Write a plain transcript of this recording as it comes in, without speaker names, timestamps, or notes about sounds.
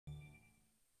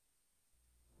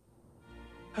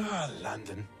Ah,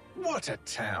 London. What a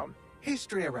town.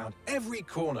 History around every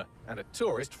corner, and a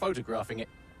tourist photographing it.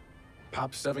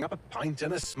 Pubs serving up a pint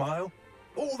and a smile.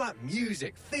 All that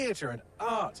music, theatre and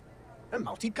art. And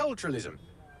multiculturalism.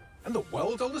 And the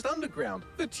world's oldest underground,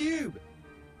 the Tube.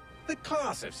 The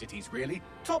class of cities, really.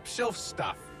 Top shelf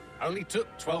stuff. Only took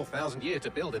 12,000 years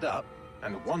to build it up,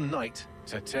 and one night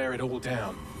to tear it all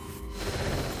down.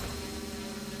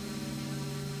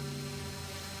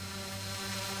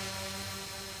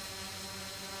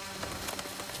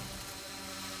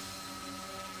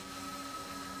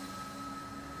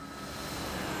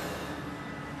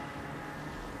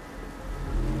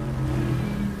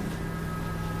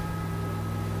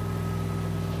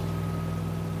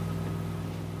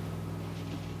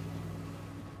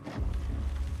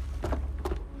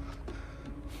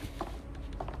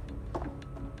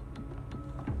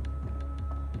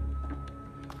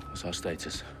 What's our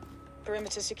status?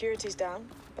 Perimeter security's down,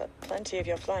 but plenty of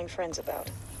your flying friends about.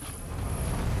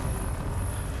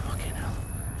 Fucking hell.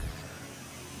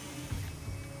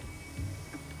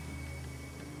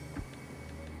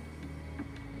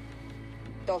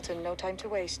 Dalton, no time to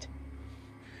waste.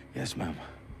 Yes, ma'am.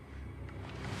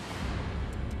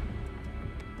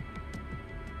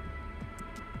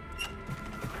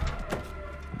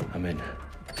 I'm in.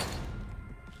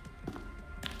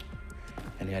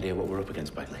 Any idea what we're up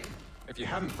against, Bagley? If you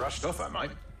hadn't brushed off, I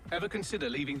might. Ever consider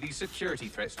leaving these security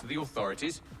threats to the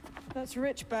authorities? That's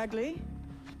rich, Bagley.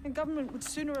 The government would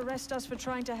sooner arrest us for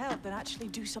trying to help than actually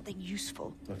do something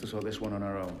useful. We'll have to sort this one on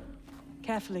our own.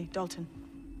 Carefully, Dalton.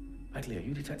 Bagley, are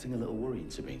you detecting a little worry in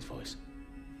Sabine's voice?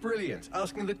 Brilliant.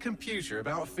 Asking the computer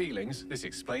about feelings. This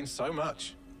explains so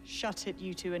much. Shut it,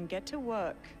 you two, and get to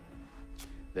work.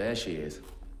 There she is.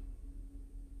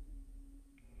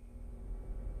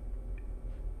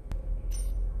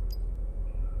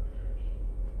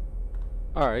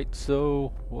 Alright,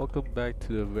 so welcome back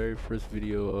to the very first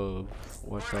video of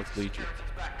Watch Dogs Legion.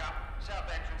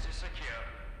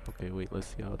 Okay, wait, let's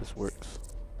see how this works.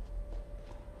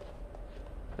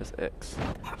 That's X.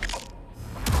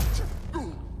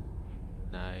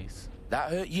 Nice. That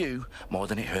hurt you more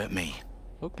than it hurt me.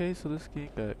 Okay, so this game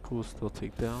got cool stealth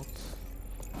takedowns.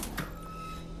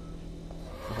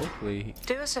 So hopefully...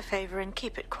 Do us a favor and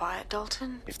keep it quiet,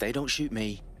 Dalton. If they don't shoot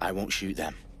me, I won't shoot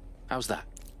them. How's that?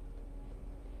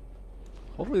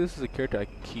 Hopefully this is a character I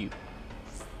can keep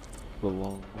for the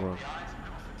long run.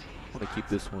 I want to keep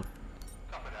this one.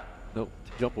 Nope,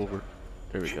 jump over.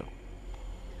 There we go.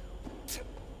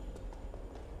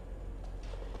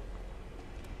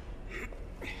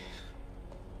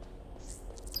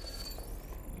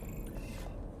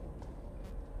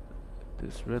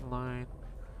 This red line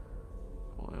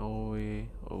going all the way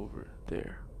over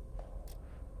there.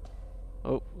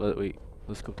 Oh, wait,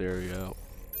 let's scope the area out.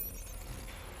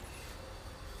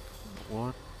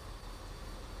 1,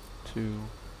 2,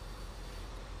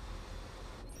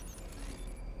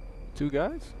 2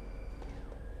 guys?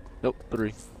 Nope,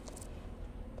 3.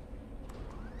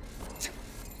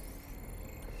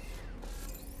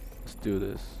 Let's do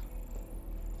this.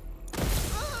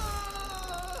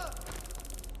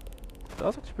 That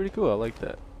was actually pretty cool. I like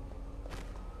that.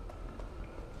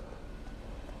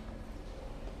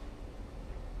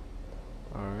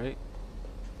 All right.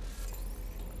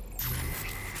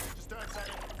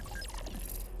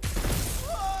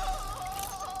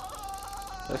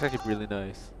 That's actually really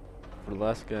nice. For the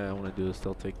last guy, I want to do a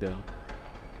stealth takedown.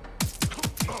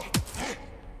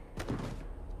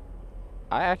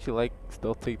 I actually like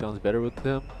stealth takedowns better with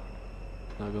him.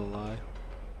 Not gonna lie.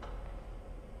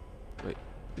 Wait,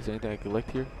 is there anything I can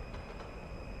collect here?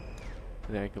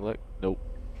 Anything I can collect? Nope.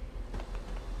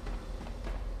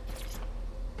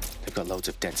 They've got loads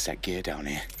of DedSec gear down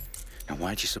here. And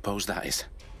why do you suppose that is?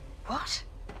 What?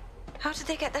 How did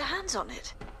they get their hands on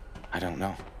it? I don't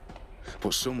know.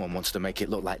 But someone wants to make it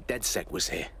look like DedSec was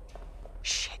here.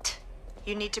 Shit.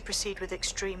 You need to proceed with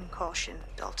extreme caution,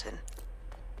 Dalton.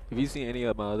 If you see any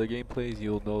of my other gameplays,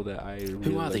 you'll know that I really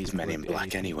Who are like these to men in collect black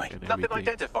anything anyway? and Nothing everything.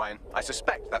 identifying. I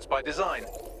suspect that's by design.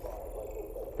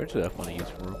 Eventually I find a use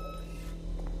for them.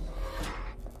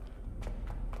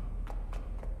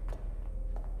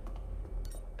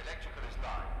 Electrical is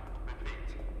live. Repeat.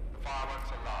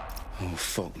 Fireworks are live. Oh,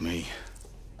 fuck me.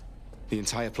 The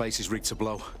entire place is rigged to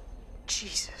blow.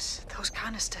 Jesus, those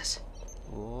canisters.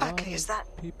 Lot Bagley, is of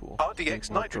that... people. RDX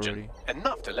Came up nitrogen. already.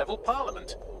 Enough to level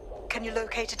Parliament. Can you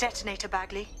locate a detonator,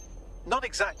 Bagley? Not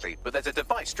exactly, but there's a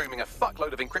device streaming a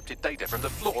fuckload of encrypted data from the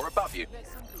floor above you.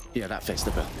 Yeah, that fits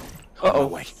the bill. Uh-oh. No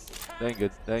way. That ain't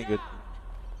good. That ain't good.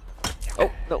 Oh,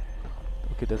 no.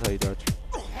 Okay, that's how you dodge.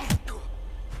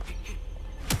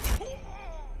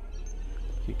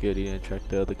 Okay, good. He didn't attract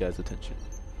the other guy's attention.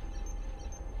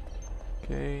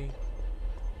 Okay.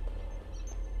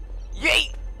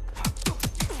 Yay!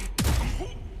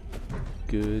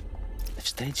 Good. They've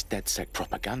staged DedSec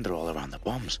propaganda all around the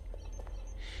bombs.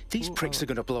 These pricks are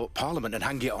going to blow up Parliament and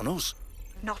hang it on us.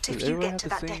 Not Does if you everyone get have to the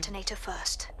that same- detonator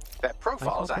first. Their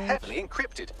profiles are badge? heavily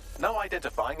encrypted. No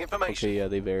identifying information. Okay, yeah,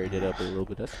 they varied it up a little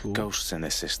bit. That's cool. Ghosts in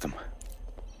this system.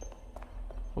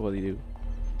 What will he do?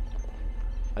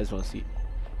 I just want to see.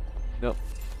 Nope.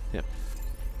 Yep.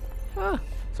 Ah,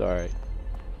 it's alright.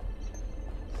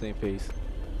 Same face.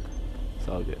 It's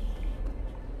all good.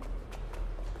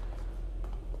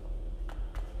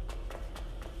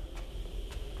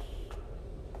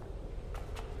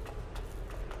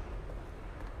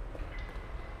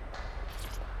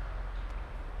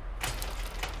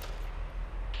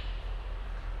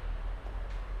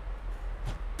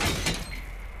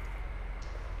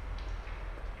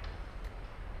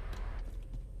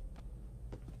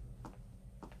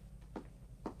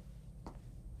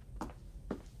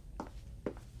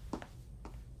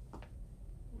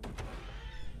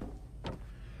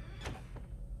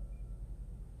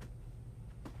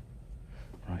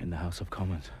 Right in the House of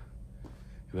Commons.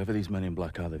 Whoever these men in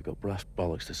black are, they've got brass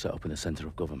bollocks to set up in the centre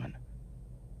of government.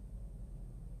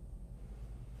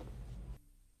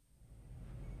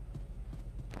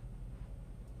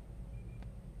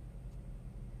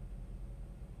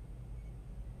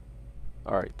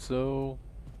 Alright, so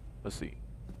let's see.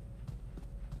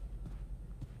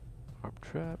 Arm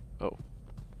trap. Oh.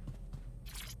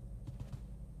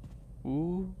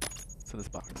 Ooh. It's in this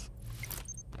box.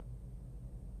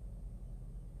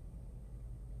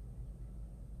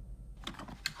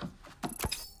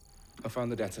 I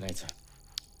found the detonator.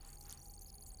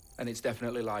 And it's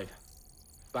definitely live.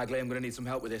 Bagley, I'm gonna need some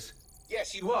help with this.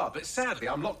 Yes, you are, but sadly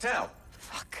I'm locked out.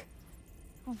 Fuck.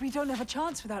 Well, we don't have a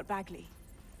chance without Bagley.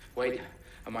 Wait,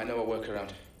 I might know a workaround.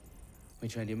 We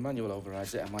trained in manual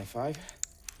overrides at MI5.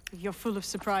 You're full of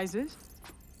surprises.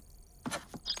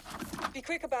 Be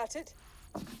quick about it.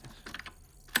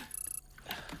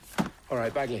 All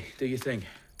right, Bagley, do your thing.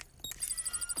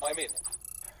 I'm in.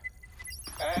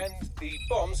 And the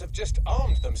bombs have just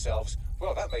armed themselves.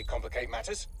 Well, that may complicate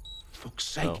matters. Fuck's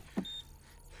sake. Oh.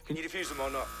 Can you defuse them or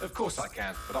not? Of course I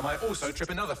can, but I might also trip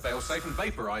another failsafe and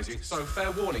vaporize you, so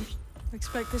fair warning. We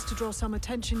expect this to draw some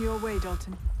attention your way,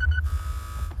 Dalton.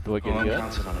 Do I get I'm you up?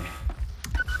 counting on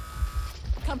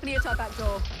it. Company at our back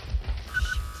door.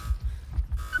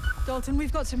 Dalton,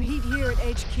 we've got some heat here at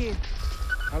HQ.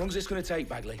 How long's this gonna take,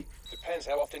 Bagley? Depends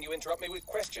how often you interrupt me with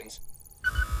questions.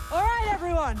 All right,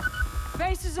 everyone.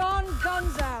 Faces on,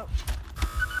 guns out.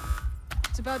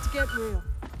 It's about to get real.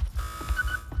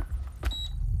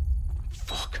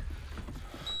 Fuck.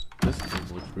 This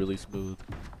thing looks really smooth.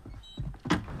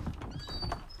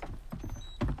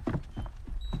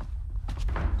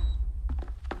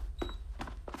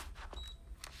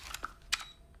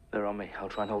 They're on me. I'll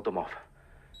try and hold them off.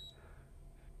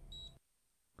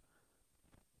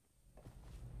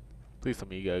 Please tell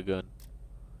me you got a gun.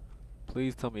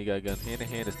 Please tell me you got a gun. Hand to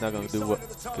hand, it's not gonna do what.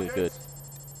 Good, good.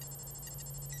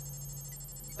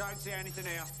 Don't see anything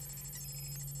here.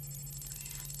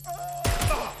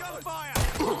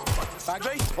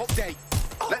 Bagley, update.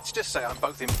 Let's just say I'm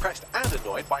both impressed and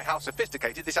annoyed by how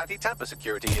sophisticated this anti-tamper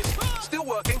security is. Still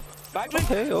working. Bagley,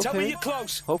 Okay, tell me okay. you're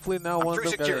close. Hopefully now I'm one through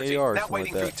of them got security, an AR or now something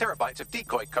wading like through that. terabytes of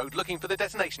decoy code looking for the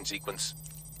detonation sequence.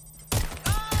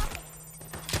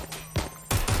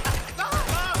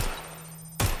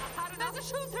 There's a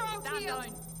shooter out here.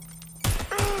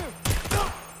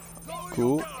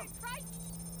 Cool.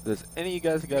 Does any of you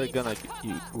guys got a gun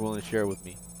you willing to share with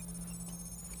me?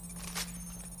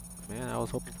 Man, I was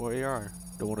hoping for AR.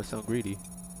 Don't want to sound greedy.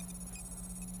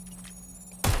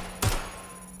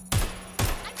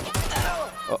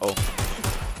 Uh-oh.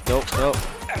 Nope, nope.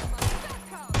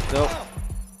 Nope.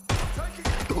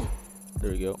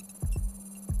 There we go.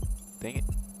 Dang it.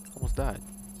 Almost died.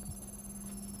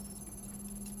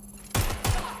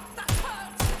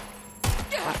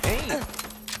 My aim!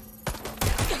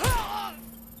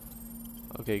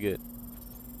 Okay, good.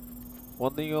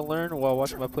 One thing you'll learn while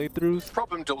watching my playthroughs,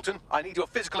 Problem, Dalton. I need your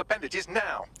physical appendages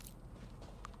now.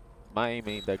 my aim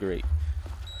ain't that great.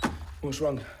 What's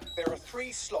wrong? There are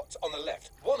 3 slots on the left.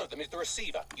 One of them is the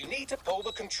receiver. You need to pull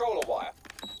the controller wire.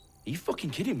 Are you fucking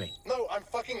kidding me? No, I'm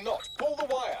fucking not. Pull the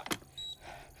wire.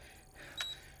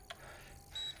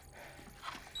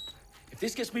 If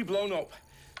this gets me blown up...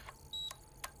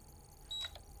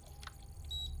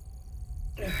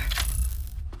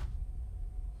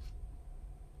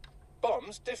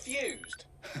 Bombs defused.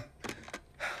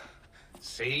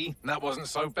 See? That wasn't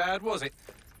so bad, was it?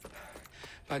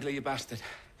 Bagley, you bastard.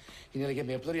 You nearly gave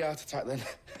me a bloody heart attack then.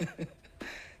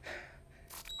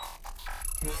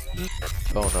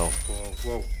 Oh no.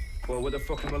 Whoa, what the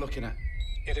fuck am I looking at?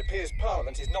 It appears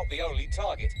Parliament is not the only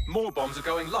target. More bombs are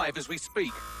going live as we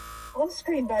speak. On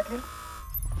screen, Bagley.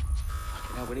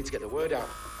 Now we need to get the word out.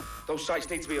 Those sites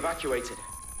need to be evacuated.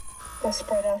 They're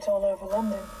spread out all over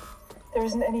London. There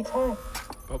isn't any time.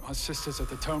 But my sister's at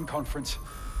the town conference.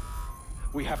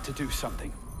 We have to do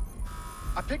something.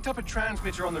 I picked up a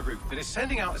transmitter on the roof that is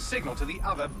sending out a signal to the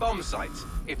other bomb sites.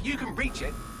 If you can reach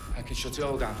it... I can shut it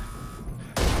all down.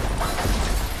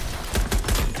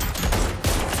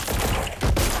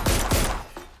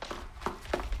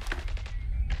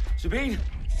 Sabine!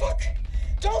 Fuck!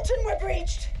 Dalton, we're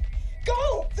breached!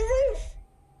 Go! The roof!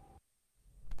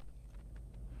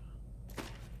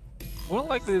 More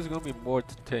likely there's gonna be more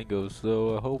to Tango,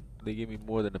 so I hope they give me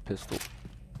more than a pistol.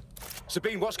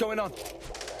 Sabine, what's going on?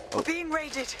 We're being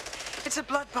raided. It's a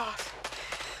bloodbath.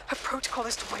 Her protocol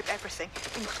is to wipe everything,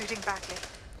 including Bagley.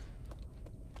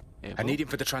 I need him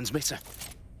for the transmitter.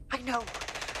 I know,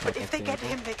 but if they get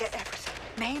him, they get everything.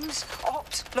 Names,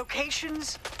 ops,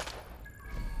 locations.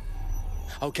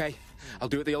 Okay, I'll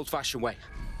do it the old-fashioned way.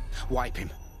 Wipe him.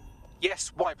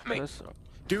 Yes, wipe me.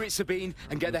 Do it, Sabine,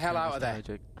 and get the hell out of there.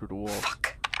 Through the wall.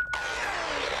 Fuck.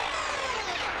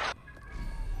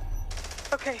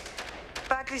 Okay,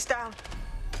 Bagley's down.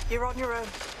 You're on your own.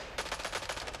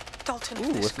 Dalton,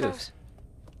 if this goes...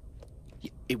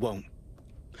 It won't.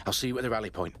 I'll see you at the rally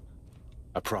point.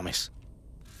 I promise.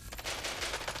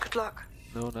 Good luck.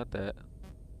 No, not that.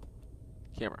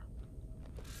 Camera.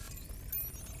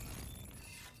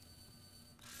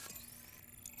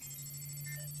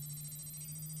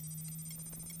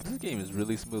 This game is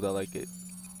really smooth. I like it.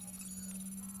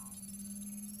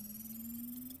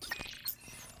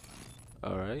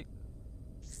 Alright.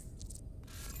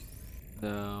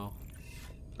 No.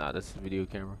 Nah, that's the video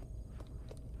camera.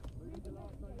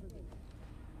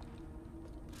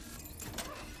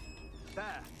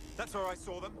 There. That's where I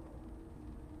saw them.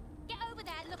 Get over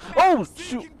there, look. Oh,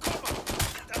 shoot!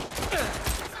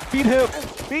 Beat him!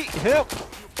 Beat him!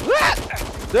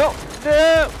 No!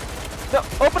 No! No!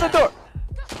 Open the door!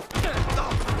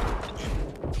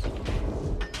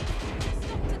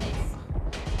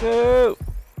 No!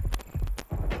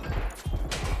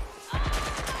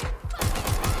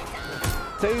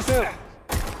 Tase him!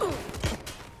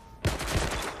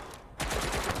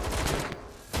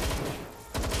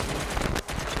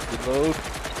 Reload.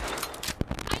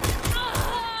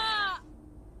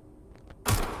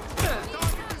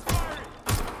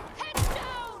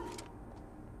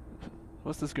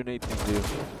 What's this grenade thing do?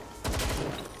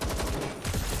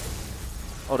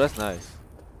 Oh, that's nice.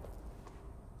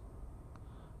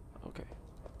 Okay.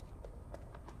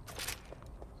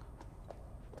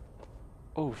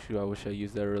 Oh shoot, I wish I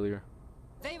used that earlier.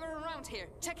 They were around here.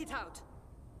 Check it out.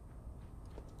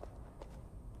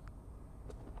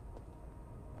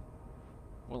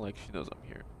 More like she knows I'm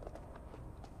here.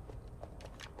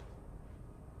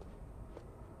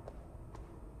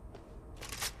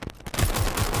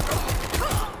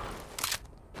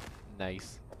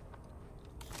 Nice.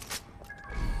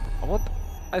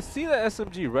 I see the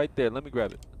SMG right there. Let me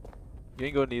grab it. You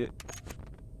ain't gonna need it.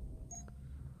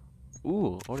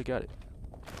 Ooh, already got it.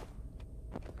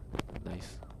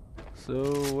 Nice.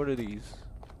 So, what are these?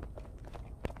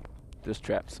 Just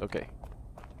traps. Okay.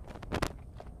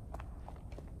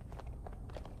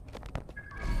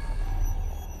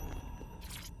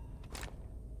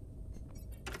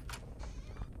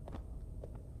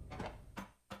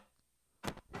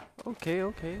 Okay,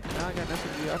 okay. Now I got an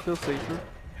SMG. I feel safer.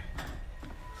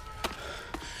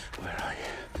 Where are you?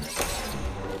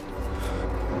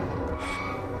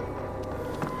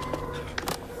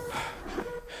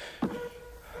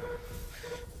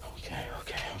 Okay.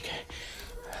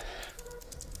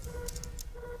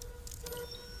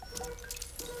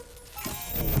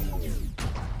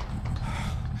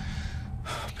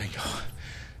 Bingo.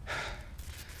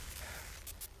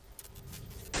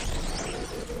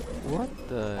 What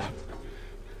the?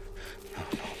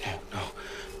 No.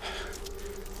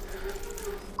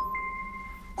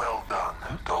 Well done,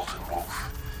 Dalton Wolf.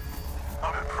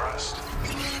 I'm impressed.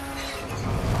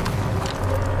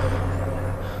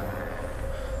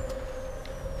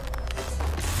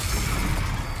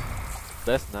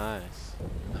 That's nice.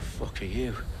 The fuck are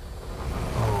you?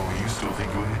 Oh, you still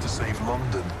think you're here to save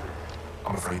London?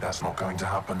 I'm afraid that's not going to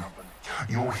happen.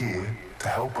 You're here to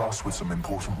help us with some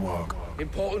important work.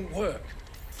 Important work?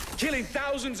 Killing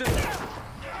thousands of...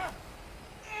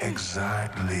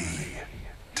 Exactly.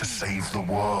 To save the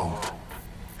world.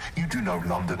 You do know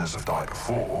Londoners have died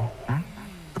before, hmm?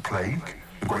 The plague,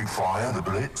 The Great Fire, the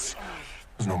Blitz.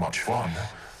 It's not much fun.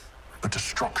 But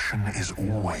destruction is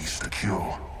always the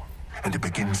cure. And it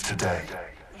begins today.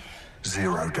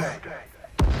 Zero Day.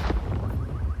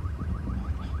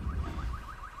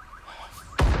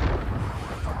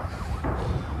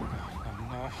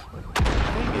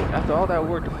 Dang it, after all that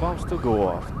work, the bombs still go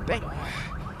off. Dang it.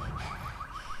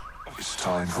 It's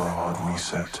time for a hard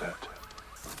reset.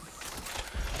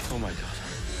 Oh my god.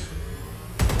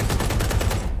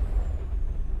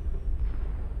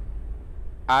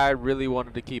 I really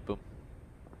wanted to keep him.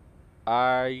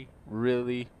 I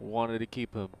really wanted to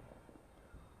keep him.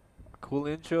 Cool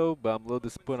intro, but I'm a little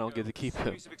disappointed I don't get to keep him. A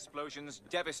series of explosions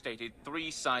devastated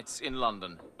 3 sites in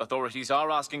London. Authorities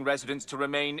are asking residents to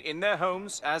remain in their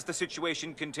homes as the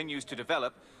situation continues to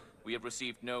develop. We have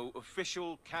received no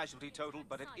official casualty total,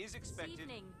 but it is expected. This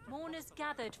evening, mourners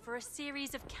gathered for a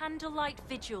series of candlelight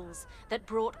vigils that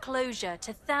brought closure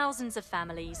to thousands of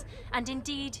families and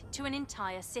indeed to an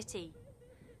entire city.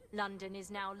 London is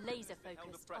now laser-focused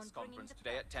on press conference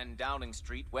today at 10 Downing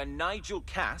Street, where Nigel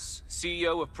Cass,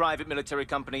 CEO of private military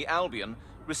company Albion,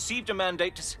 received a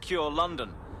mandate to secure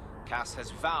London. Cass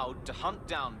has vowed to hunt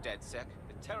down DedSec,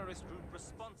 the terrorist group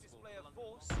responsible for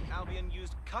force. Albion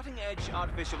used cutting-edge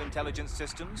artificial intelligence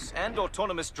systems and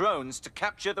autonomous drones to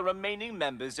capture the remaining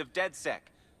members of DedSec.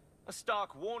 A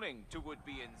stark warning to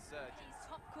would-be insurgents.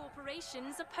 top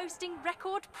corporations are posting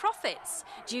record profits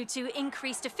due to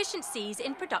increased efficiencies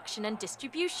in production and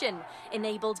distribution,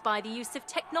 enabled by the use of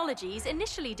technologies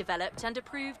initially developed and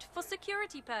approved for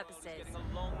security purposes. Getting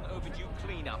a long overdue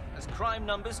cleanup as crime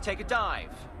numbers take a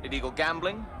dive. Illegal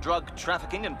gambling, drug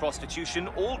trafficking and prostitution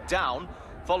all down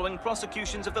following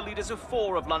prosecutions of the leaders of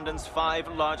 4 of London's 5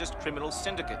 largest criminal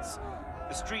syndicates.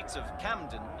 The streets of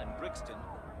Camden and Brixton.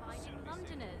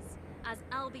 Londoners, as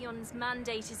Albion's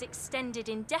mandate is extended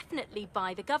indefinitely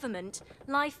by the government,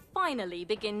 life finally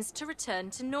begins to return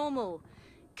to normal.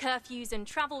 Curfews and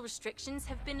travel restrictions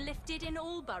have been lifted in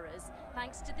all boroughs,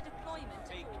 thanks to the deployment.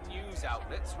 Fake news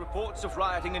outlets, reports of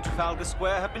rioting in Trafalgar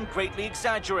Square have been greatly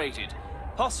exaggerated,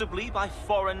 possibly by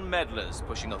foreign meddlers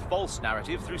pushing a false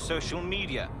narrative through social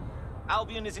media.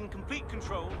 Albion is in complete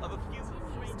control of a few...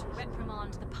 To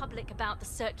reprimand the public about the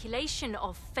circulation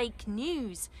of fake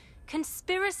news,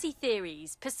 conspiracy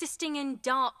theories persisting in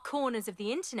dark corners of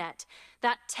the internet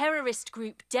that terrorist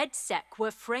group DedSec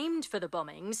were framed for the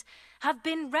bombings have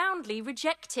been roundly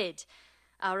rejected.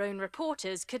 Our own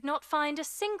reporters could not find a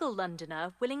single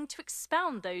Londoner willing to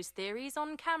expound those theories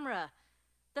on camera.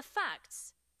 The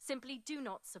facts simply do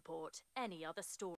not support any other story.